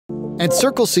At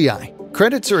CircleCI,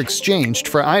 credits are exchanged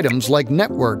for items like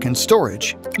network and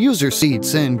storage, user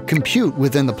seats, and compute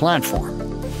within the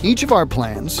platform. Each of our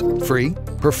plans, free,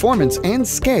 performance, and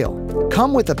scale,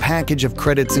 come with a package of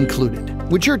credits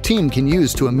included, which your team can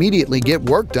use to immediately get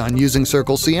work done using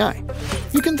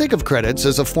CircleCI. You can think of credits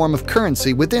as a form of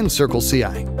currency within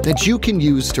CircleCI that you can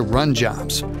use to run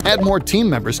jobs, add more team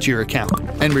members to your account,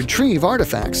 and retrieve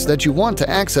artifacts that you want to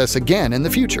access again in the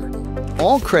future.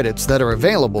 All credits that are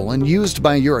available and used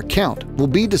by your account will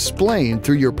be displayed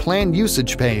through your plan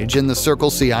usage page in the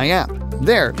CircleCI app.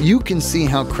 There, you can see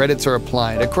how credits are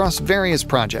applied across various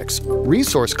projects,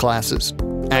 resource classes,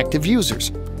 active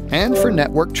users, and for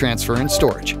network transfer and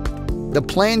storage. The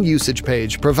plan usage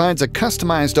page provides a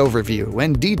customized overview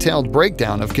and detailed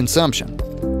breakdown of consumption.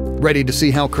 Ready to see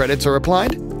how credits are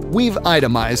applied? We've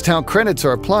itemized how credits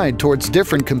are applied towards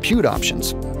different compute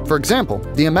options. For example,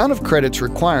 the amount of credits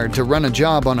required to run a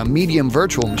job on a medium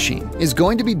virtual machine is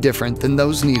going to be different than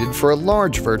those needed for a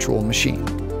large virtual machine.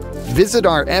 Visit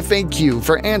our FAQ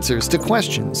for answers to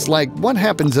questions like what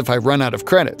happens if I run out of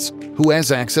credits, who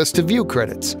has access to view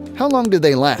credits, how long do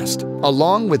they last,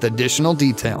 along with additional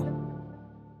detail.